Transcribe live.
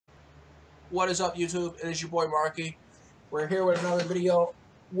What is up, YouTube? It is your boy Marky. We're here with another video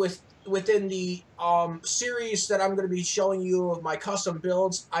within the series that I'm going to be showing you of my custom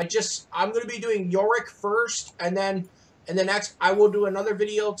builds. I'm going to be doing Yorick first, and then next I will do another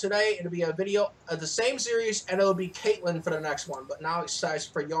video today. It'll be a video of the same series, and it'll be Caitlyn for the next one. But now it's time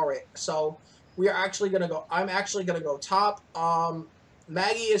for Yorick. So we are actually going to go. I'm actually going to go top.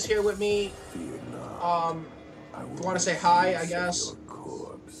 Maggie is here with me. If you want to say hi, I guess.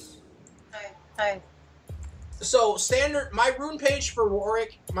 Hi. So standard, my rune page for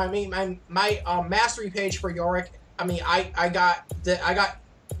Yorick, my mastery page for Yorick. I mean, I got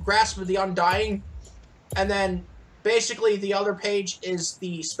Grasp of the Undying, and then basically the other page is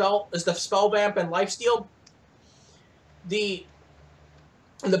the spell vamp and lifesteal. The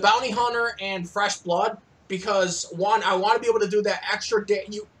bounty hunter and fresh blood, because one, I want to be able to do that extra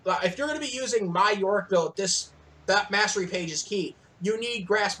if you're going to be using my Yorick build, that mastery page is key. You need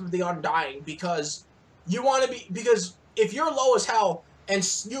Grasp of the Undying, because you want to be, because if you're low as hell and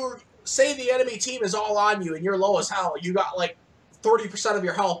you say the enemy team is all on you and you're low as hell, you got like 30% of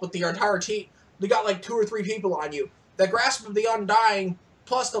your health, but the entire team, you got like 2 or 3 people on you. The Grasp of the Undying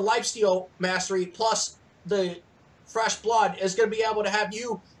plus the lifesteal mastery plus the fresh blood is going to be able to have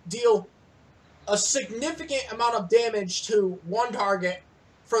you deal a significant amount of damage to one target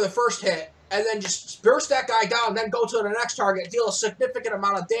for the first hit, and then just burst that guy down, then go to the next target, deal a significant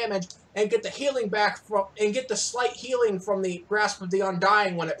amount of damage, and get the healing back and get the slight healing from the Grasp of the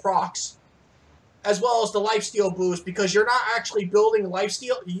Undying when it procs, as well as the lifesteal boost, because you're not actually building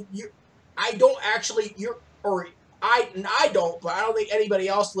lifesteal. I don't, but I don't think anybody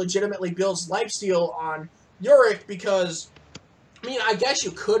else legitimately builds lifesteal on Yorick, because I mean, I guess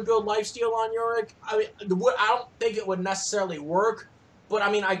you could build lifesteal on Yorick. I mean, I don't think it would necessarily work, but I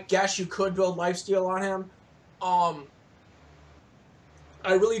mean, I guess you could build lifesteal on him.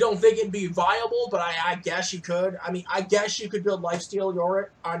 I really don't think it'd be viable, but I guess you could. I mean, I guess you could build lifesteal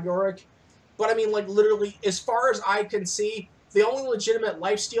on Yorick. But I mean, like, literally, as far as I can see, the only legitimate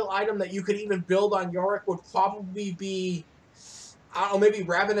lifesteal item that you could even build on Yorick would probably be, I don't know, maybe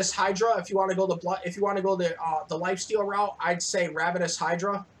Ravenous Hydra. If you want to go the lifesteal route, I'd say Ravenous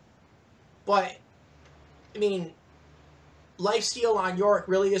Hydra. But I mean, lifesteal on Yorick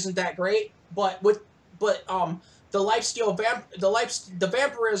really isn't that great. But the lifesteal the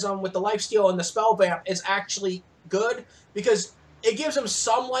vampirism with the lifesteal and the spell vamp is actually good, because it gives him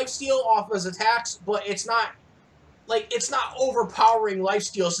some lifesteal off his attacks, but it's not overpowering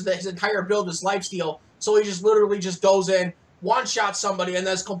lifesteal so that his entire build is lifesteal. So he just literally just goes in, one-shot somebody, and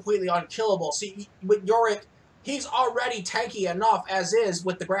that's completely unkillable. See, with Yorick, he's already tanky enough as is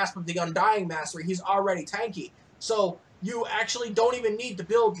with the Grasp of the Undying Mastery. He's already tanky. So you actually don't even need to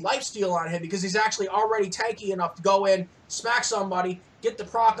build lifesteal on him, because he's actually already tanky enough to go in, smack somebody, get the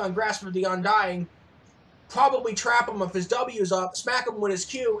proc on Grasp of the Undying, probably trap him if his W's up, smack him with his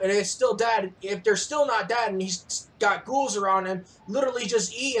Q, and it's still dead. If they're still not dead and he's got ghouls around him, literally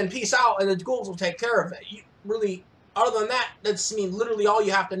just E and peace out, and the ghouls will take care of it. Really, other than that, that's, I mean, literally all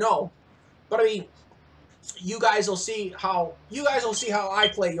you have to know. But I mean, you guys will see how I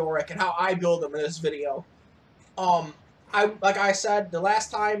play Yorick and how I build him in this video. Like I said, the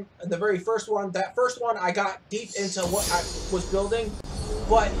last time, the very first one, I got deep into what I was building,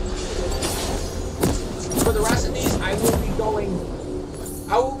 but for the rest of these, I will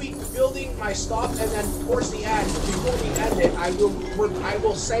be building my stuff, and then towards the end, before we end it, I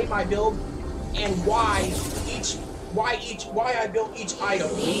will say my build and why I built each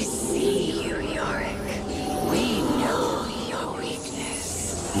item. We see you, Yorick. We know your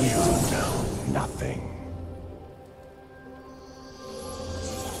weakness. You know nothing.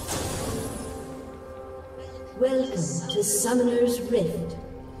 Welcome to Summoner's Rift.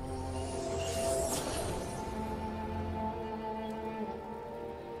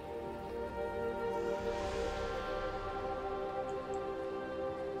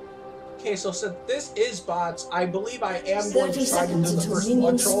 Okay, so since this is bots, I believe I am going to try to do the first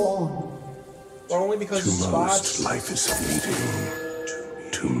blood troll. But only because it's bots. Life is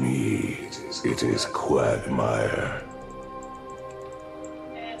fleeting. To me, it is quagmire.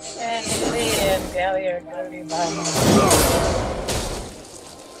 And Gally are gonna be buying.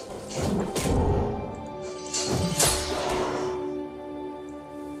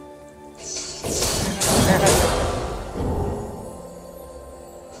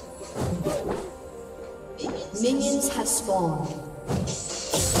 Minions have spawned.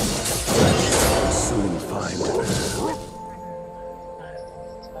 Soon find her.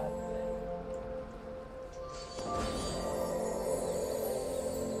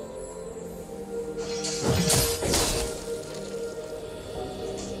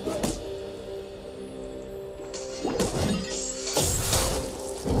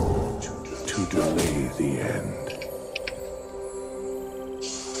 the end.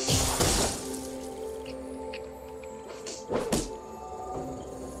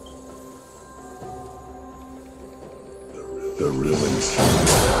 The ruined king's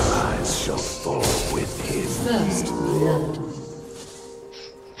allies shall fall with him. First blood.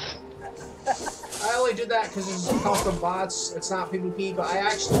 I only did that because it's a custom bots. It's not PvP, but I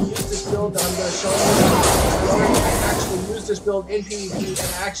actually used this build that I'm going to show you. I actually used this build in PvP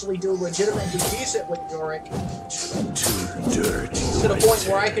and actually do legitimately decent with yorick. Too dirty. To the point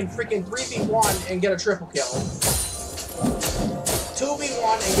where I can freaking 3v1 and get a triple kill.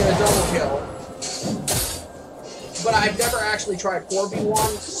 2v1 and get a double kill. But I've never actually tried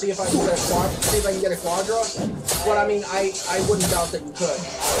 4v1 to see if I can get a quadra. But I mean, I wouldn't doubt that you could.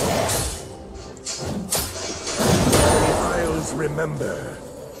 Isles remember.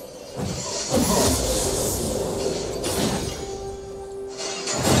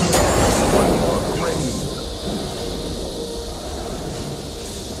 One more rain.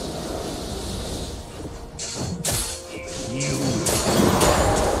 You.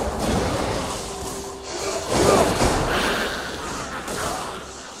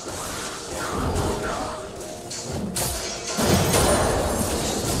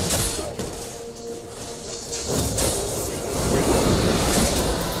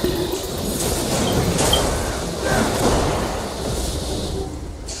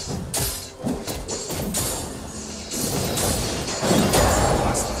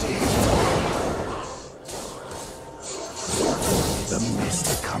 The mist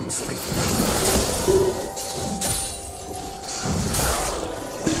comes for you.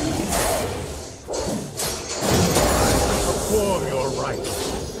 For your right.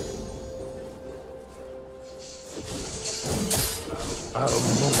 I'll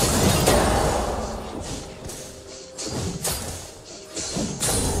move.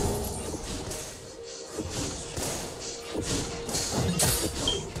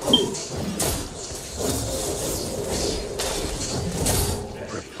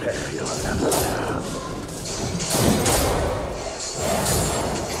 Prepare yourself now.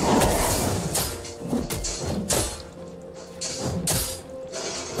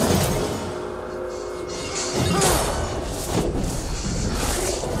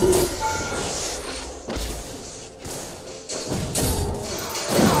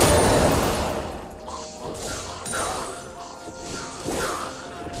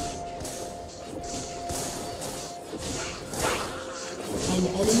 An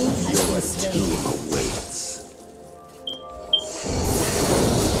enemy has been slain. Awaits.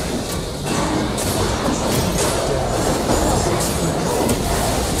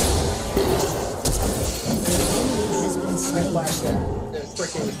 Has been I slain. flashed that. The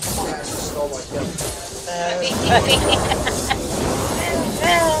freaking ass stole my kill.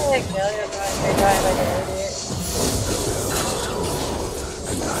 Galliard's dying like an idiot.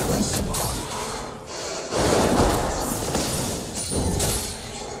 And I respond.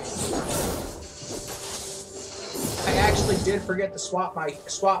 I actually did forget to swap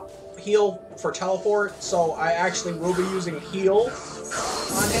heal for teleport, so I actually will be using heal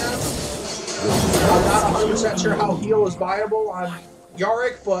on him. I'm not 100% sure how heal is viable on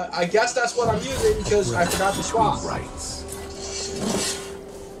Yorick, but I guess that's what I'm using because I forgot to swap. Rights.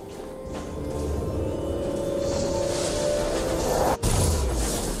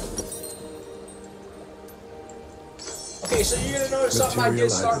 Okay, so you're gonna notice something I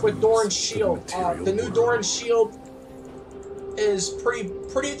did start with Doran's shield. The new Doran's shield is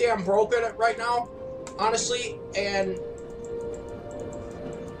pretty damn broken right now, honestly, and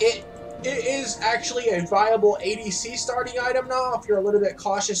it is actually a viable ADC starting item now if you're a little bit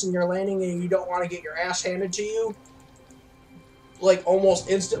cautious in your landing and you don't want to get your ass handed to you like almost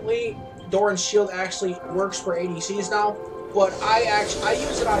instantly. Doran's shield actually works for ADCs now. But I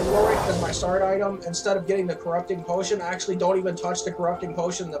use it on yorick as my start item instead of getting the corrupting potion. I actually don't even touch the corrupting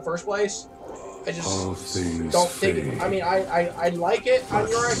potion in the first place. I just All things don't think it, fade. I mean, I like it on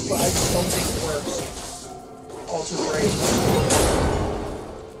yorick, but I just don't think it works all too great.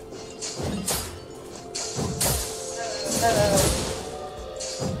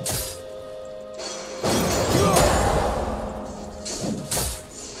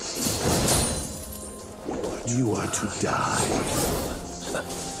 You are to die.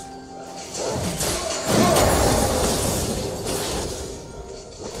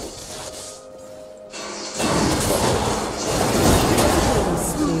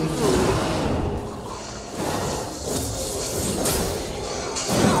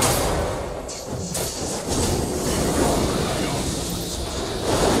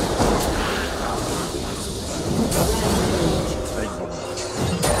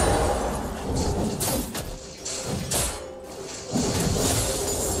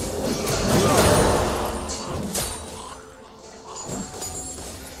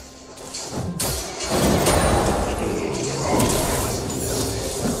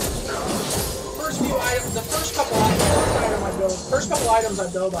 first couple items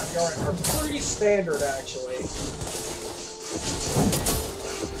I build on Yorick are pretty standard, actually. I'm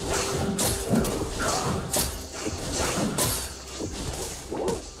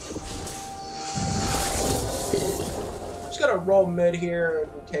just gonna roll mid here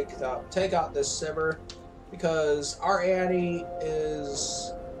and take out this Sivir, because our Annie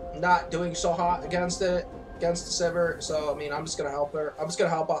is not doing so hot against the Sivir. So I mean, I'm just gonna help her. I'm just gonna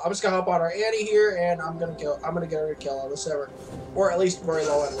help out our Annie here, and I'm gonna get her a kill on the Sivir, or at least very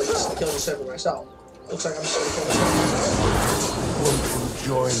low at least to kill the Sivir myself. Looks like I'm just gonna kill the Sivir. Won't you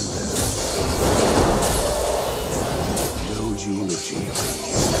join them? No eulogy.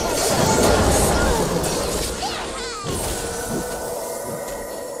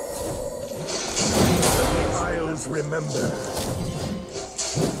 I'll remember.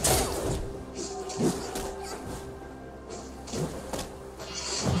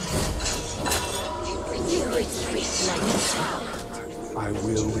 I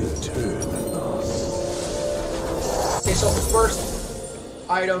will return. Okay, so first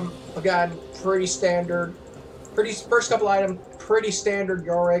item, again, pretty standard. First couple items, pretty standard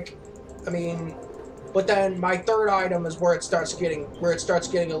Yorick. I mean, but then my third item is where it starts getting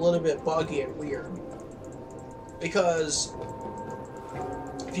a little bit buggy and weird. Because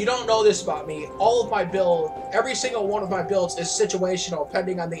if you don't know this about me, all of my build, every single one of my builds is situational,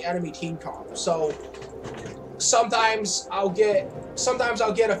 depending on the enemy team comp. So sometimes I'll get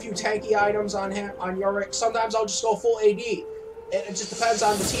a few tanky items on Yorick. Sometimes I'll just go full AD. It just depends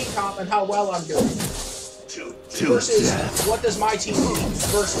on the team comp and how well I'm doing. Versus what does my team need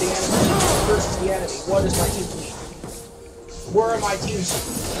versus the enemy. What does my team need? Where are my team's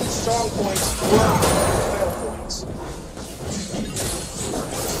strong points? Where are my fail points?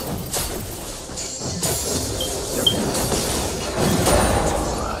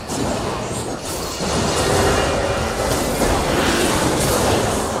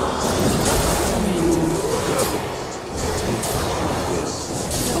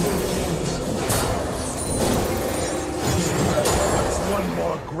 One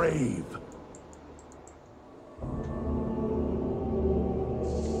more grave.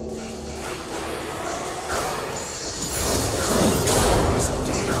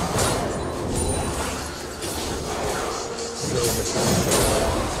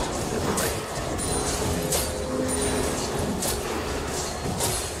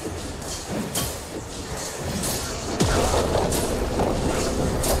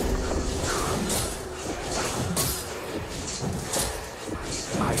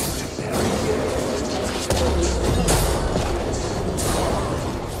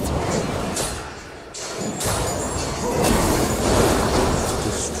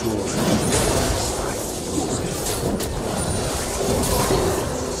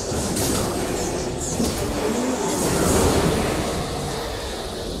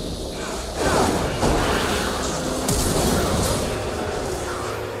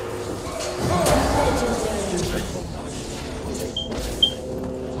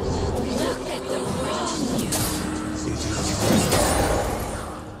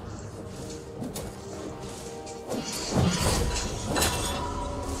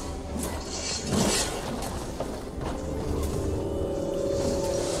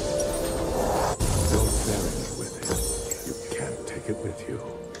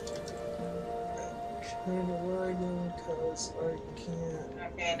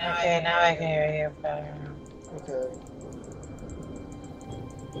 Okay, now I can hear you better. Okay.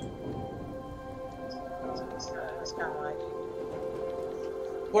 It's kind of like...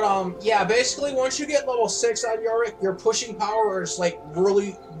 But yeah, basically once you get level 6 on Yorick, your pushing power is like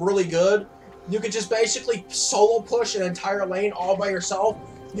really, really good. You could just basically solo push an entire lane all by yourself.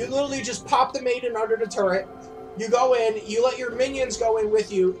 You literally just pop the maiden under the turret. You go in, you let your minions go in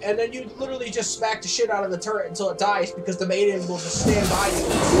with you, and then you literally just smack the shit out of the turret until it dies, because the maiden will just stand by you.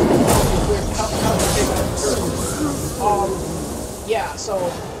 Yeah, so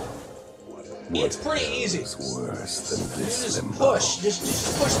it's pretty easy. You just push,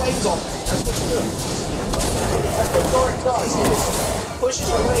 just push lanes all day. That's what you do. That's what Yorick does. He just pushes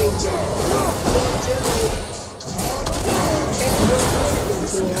your lanes and can't really do anything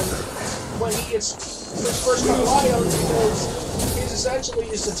to him when he gets his first couple items, because he's essentially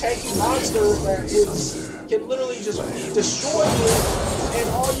just a tanky monster that can literally just destroy you, and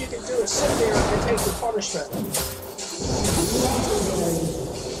all you can do is sit there and take the punishment.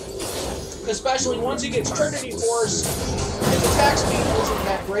 Especially once he gets Trinity Force, his attack speed isn't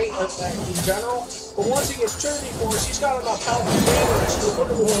that great in general, but once he gets Trinity Force, he's got enough health and damage to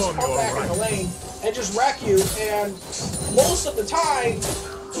literally just come back in the lane and just wreck you, and most of the time,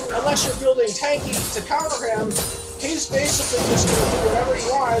 unless you're building tanky to counter him, he's basically just gonna do whatever he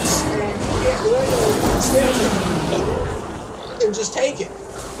wants, and you can't do anything stand it and just take it.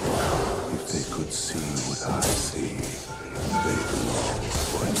 If they could see what I see, they'd long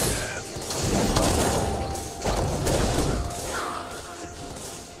for death.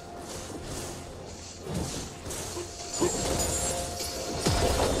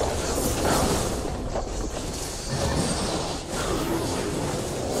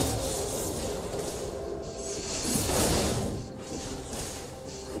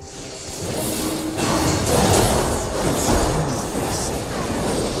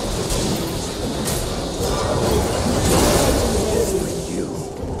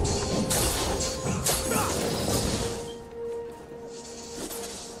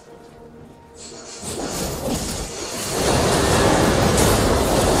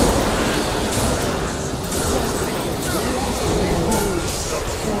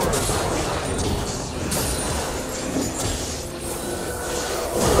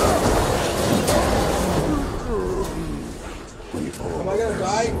 Am I gonna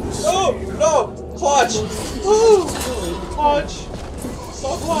die? Oh! No! Clutch! Ooh! Clutch!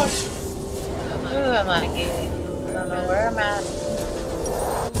 So clutch! Ooh, I'm not getting. I don't know where I'm at.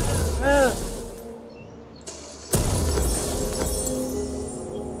 Ooh.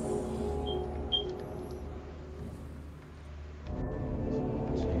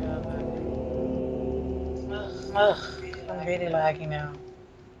 Ugh, I'm really laggy now.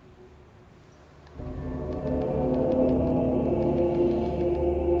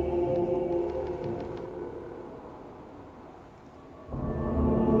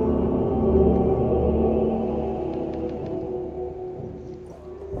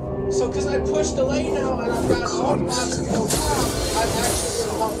 So, because I pushed delay now and I've got all bots to go top, I'm actually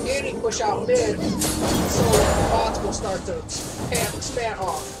going to help Annie push out mid, so the bots will start to expand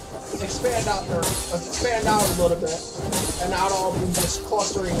out a little bit, and not all be just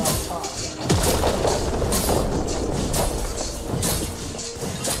clustering up top.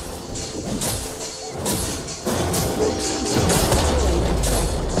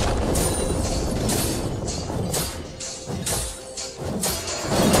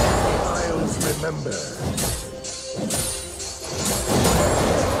 Remember.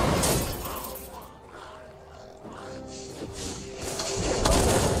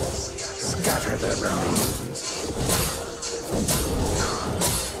 Scatter their bones.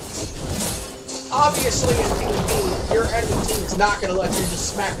 Obviously, in PvP, your enemy team's not going to let you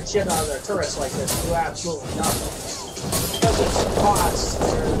just smack the shit out of their turrets like this and do absolutely nothing. Because it's bots,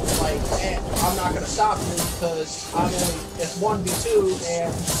 they're like, eh, I'm not going to stop you because it's 1v2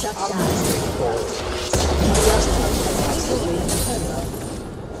 and I'm just taking forward.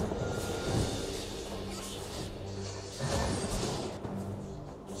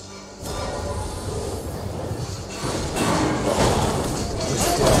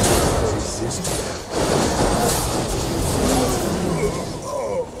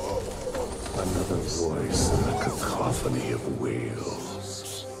 Another voice in a cacophony of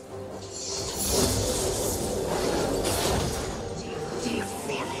wheels. Do you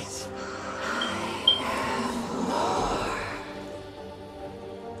feel it? I have more.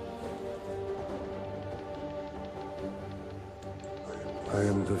 I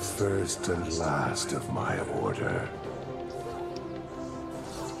am the first and last of my order.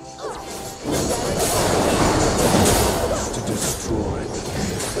 To destroy the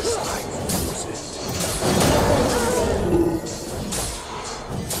purpose I use it.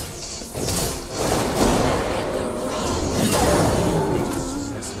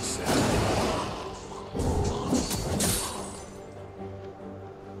 Necessary.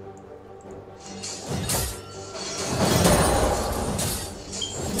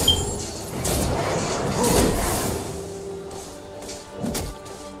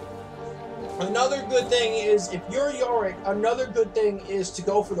 Another good thing is, if you're Yorick, another good thing is to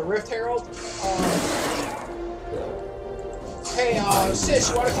go for the Rift Herald. Hey, Sis,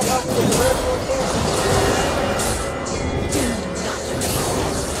 you want to come help me with the Rift real quick?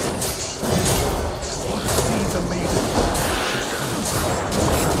 He's amazing.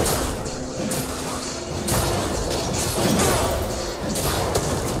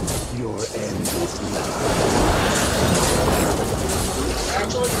 Your end is nigh.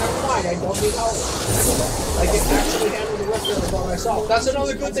 Actually, never mind. I don't need help. I can actually handle the Rift Herald by myself. That's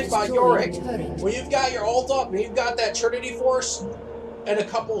another good thing about Yorick. When you've got your ult up and you've got that Trinity Force and a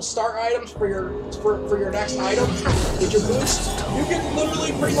couple start items for your next item with your boost, you can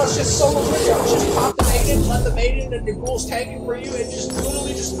literally pretty much just solo Rift Herald. Just pop the maiden, let the maiden and your ghouls tank it for you, and just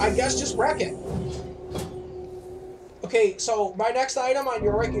literally just wreck it. Okay, so my next item on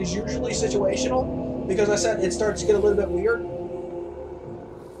Yorick is usually situational. because I said it starts to get a little bit weird.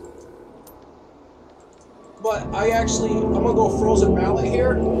 But I'm gonna go Frozen Mallet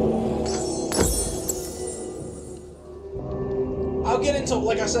here. I'll get into,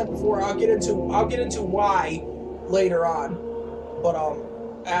 like I said before, I'll get into why later on.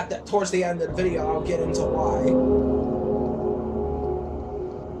 But towards the end of the video, I'll get into why.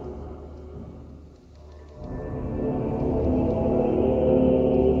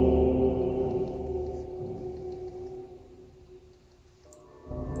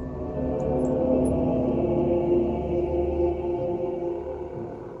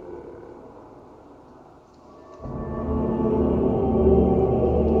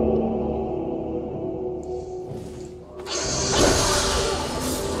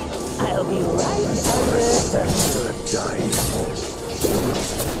 I'll be right under.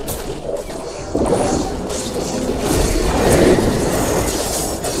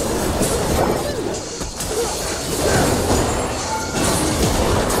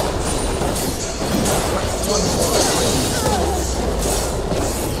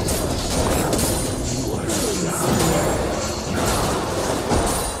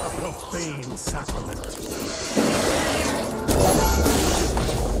 Profane sacrament.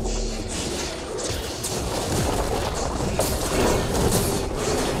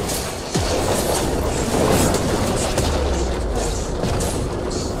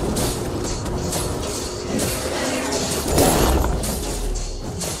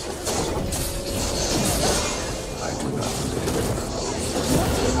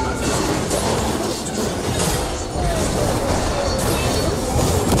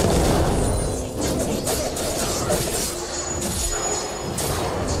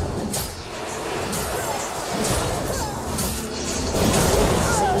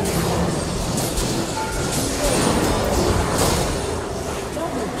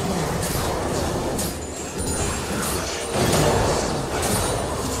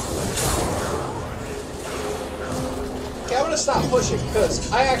 I'm gonna stop pushing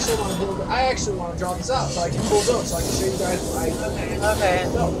because I actually want to draw this out so I can pull those so I can show you guys what I Okay.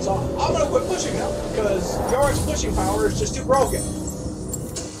 know. So I'm gonna quit pushing now because Yorick's pushing power is just too broken.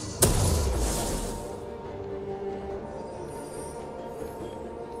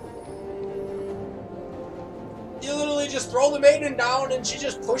 You literally just throw the maiden down and she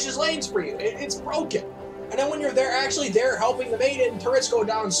just pushes lanes for you. It's broken. And then when you're actually there helping the maiden, turrets go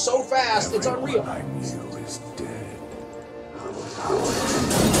down so fast, it's unreal. I knew is dead.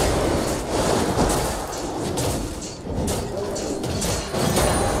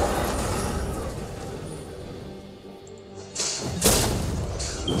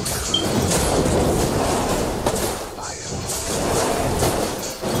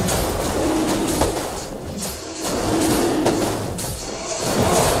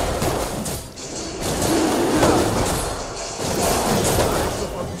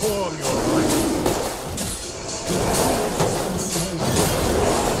 Perform your right.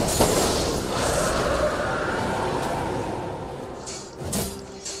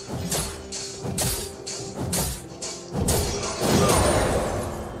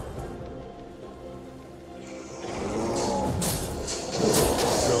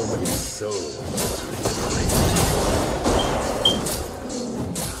 So many souls.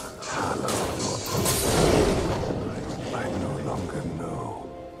 I no longer know.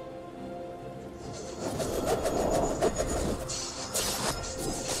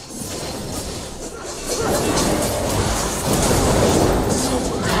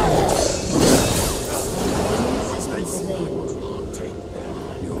 Has been slain.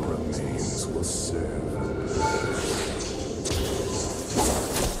 Your remains will serve.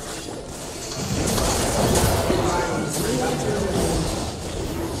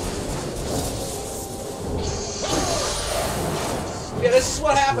 Yeah, this is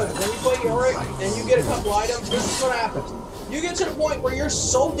what happens when you play Yorick and you get a couple items. This is what happens. You get to the point where you're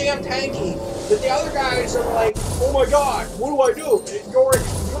so damn tanky that the other guys are like, "Oh my god, what do I do?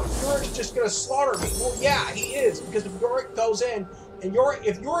 Yorik's just gonna slaughter me." Well, yeah, he is, because if Yorick goes in and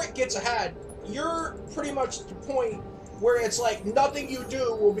if Yorick gets ahead, you're pretty much at the point where it's like nothing you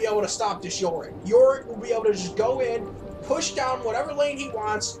do will be able to stop this Yorick. Yorick will be able to just go in, push down whatever lane he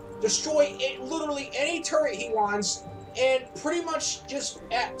wants, destroy literally any turret he wants, and pretty much just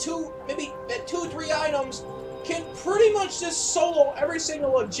at 2-3 items can pretty much just solo every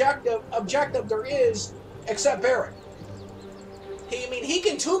single objective there is except Baron. He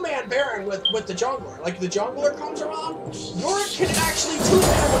can two-man Baron with the jungler. Like, the jungler comes around, Yorick can actually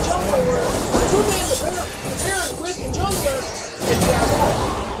two-man the jungler, where two-man the Baron with the jungler is that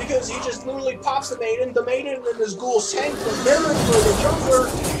wrong. Because is he just literally pops the maiden and his ghouls tank the Baron for the jungler,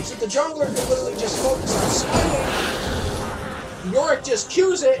 so the jungler can literally just focus on smiting. Yorick just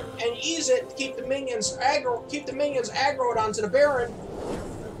Qs it and E's it to keep the minions aggroed onto the Baron.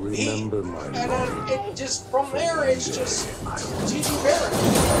 Remember my And then it just, from there, it's just GG Baron.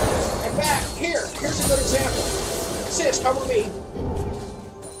 And back, here's a good example. Sis, come with me.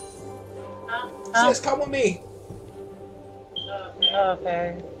 Sis, come with me.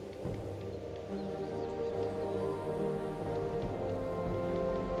 Okay.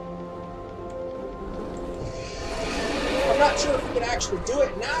 I'm not sure if we can actually do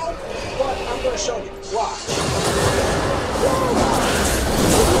it now, but I'm going to show you. Watch.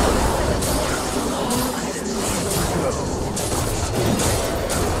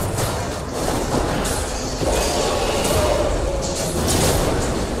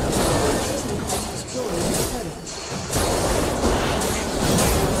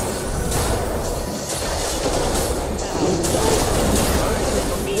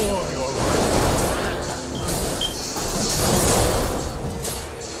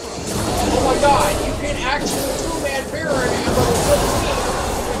 Oh my god, you can actually two-man Baron at level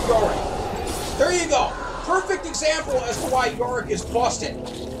 15 with Yorick. There you go. Perfect example as to why Yorick is busted.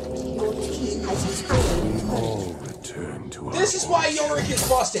 Your team has destroyed. all return to our This is why Yorick is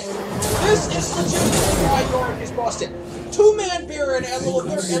busted. This is legitimately why Yorick is busted. Two-man Baron at level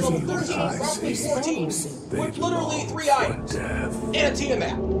 13, roughly 14, with literally 3 items and a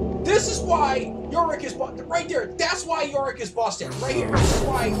Tiamat. This is why Yorick is busted. Right there. That's why Yorick is busted. Right here. This is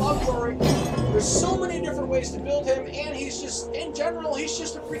why I love Yorick. There's so many different ways to build him, and he's just, in general, he's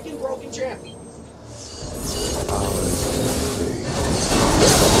just a freaking broken champion.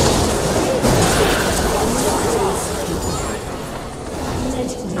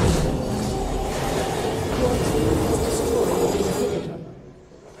 Legendary.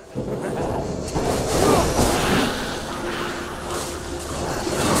 Your team has destroyed an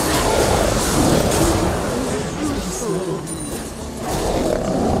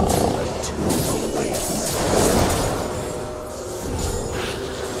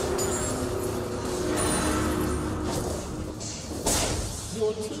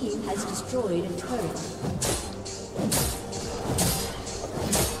Your team has destroyed a turret.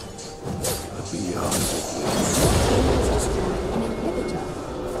 beyond. Your team has destroyed an inhibitor.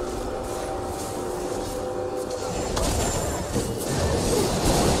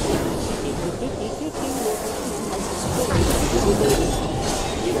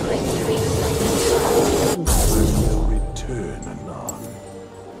 Will return anon.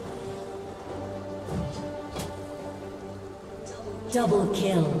 Double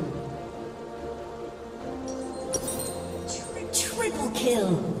kill. Triple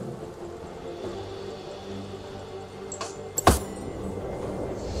kill.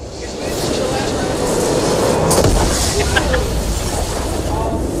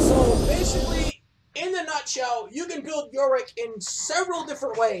 So basically, in the nutshell, you can build Yorick in several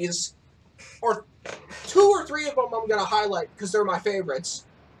different ways, or 2 or 3 of them I'm gonna highlight because they're my favorites.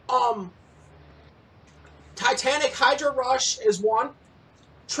 Titanic Hydra Rush is one.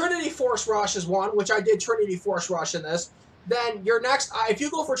 Trinity Force Rush is one, which I did Trinity Force Rush in this. Then your next, if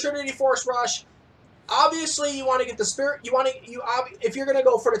you go for Trinity Force Rush, obviously you want to get the Spirit. If you're gonna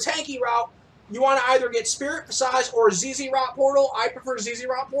go for the tanky route, you want to either get Spirit Visage or ZZ Route Portal. I prefer ZZ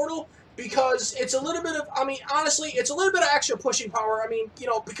Route Portal because it's a little bit of, I mean, honestly, it's a little bit of extra pushing power. I mean, you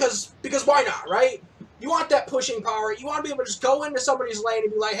know, because why not, right? You want that pushing power. You want to be able to just go into somebody's lane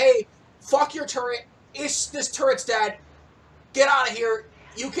and be like, hey, fuck your turret. This turret's dead. Get out of here.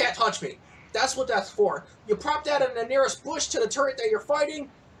 You can't touch me. That's what that's for. You prop that in the nearest bush to the turret that you're fighting,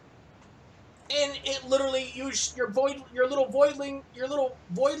 and it literally your little voidling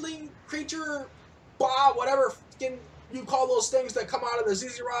creature, whatever you call those things that come out of the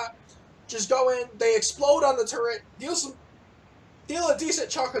ZZ Rot. Just go in. They explode on the turret. Deal a decent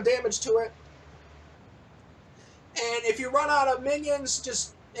chunk of damage to it. And if you run out of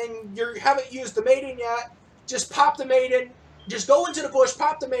minions, and you haven't used the maiden yet, just pop the maiden. Just go into the bush,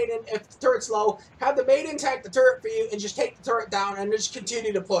 pop the maiden if the turret's low, have the maiden tank the turret for you, and just take the turret down and just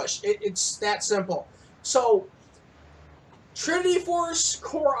continue to push. It's that simple. So, Trinity Force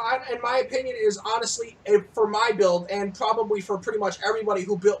Core, in my opinion, is honestly, for my build, and probably for pretty much everybody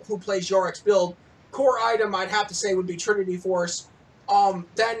who plays Yorick's build, core item I'd have to say would be Trinity Force.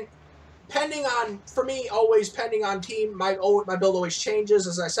 Then, for me, always pending on team, my build always changes,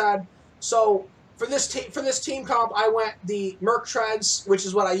 as I said. So, for this team comp, I went the Merc Treads, which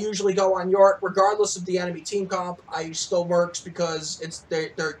is what I usually go on Yorick, regardless of the enemy team comp. I still Mercs because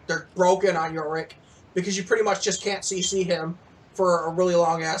they're broken on Yorick, because you pretty much just can't CC him. for a really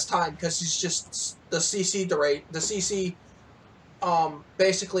long ass time because he's just the CC rate. The CC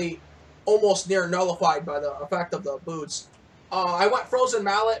basically almost near nullified by the effect of the boots. I went Frozen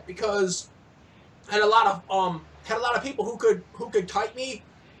Mallet because I had a lot of people who could kite me,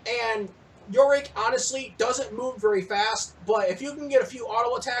 and Yorick honestly doesn't move very fast. But if you can get a few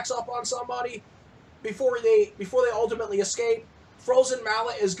auto attacks up on somebody before they ultimately escape, Frozen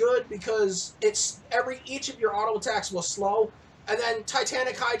Mallet is good because each of your auto attacks will slow, and then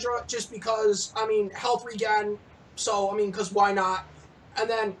Titanic Hydra just because health regen. So because why not? And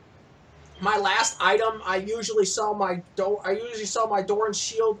then my last item, I usually sell my Doran's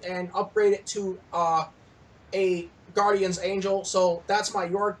Shield and upgrade it to a Guardian's Angel. So that's my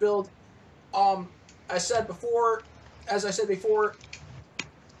Yorick build. As I said before,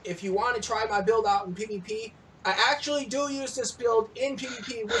 if you want to try my build out in PvP, I actually do use this build in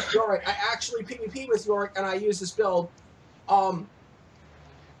PvP with Yorick. I actually PvP with Yorick and I use this build. I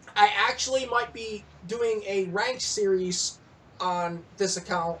actually might be doing a ranked series on this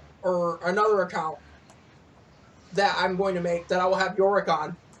account or another account that I'm going to make that I will have Yorick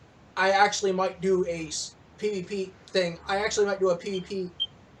on. I actually might do a PvP thing. I actually might do a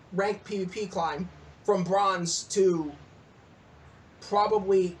ranked PvP climb from bronze to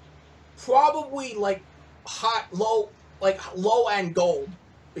probably like low end gold,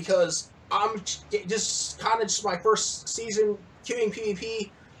 because I'm just my first season queuing PvP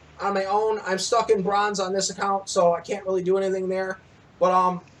on my own. I'm stuck in bronze on this account, so I can't really do anything there.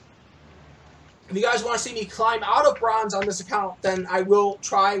 But if you guys want to see me climb out of bronze on this account, then I will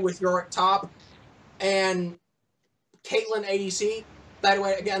try with Yorick top and Caitlyn ADC. By the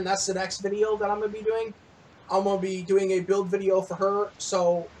way, again, that's the next video that I'm going to be doing. I'm going to be doing a build video for her,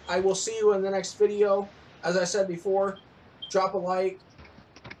 so I will see you in the next video. As I said before, drop a like.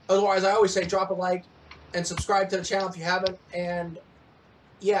 Otherwise, I always say drop a like and subscribe to the channel if you haven't. And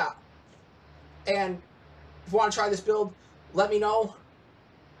yeah, and if you want to try this build, let me know.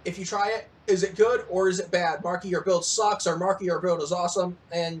 If you try it, is it good or is it bad? Marky, your build sucks, or Marky, your build is awesome.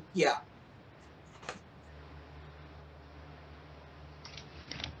 And yeah.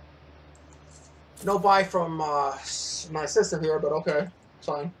 No buy from my sister here, but okay, it's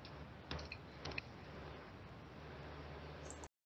fine.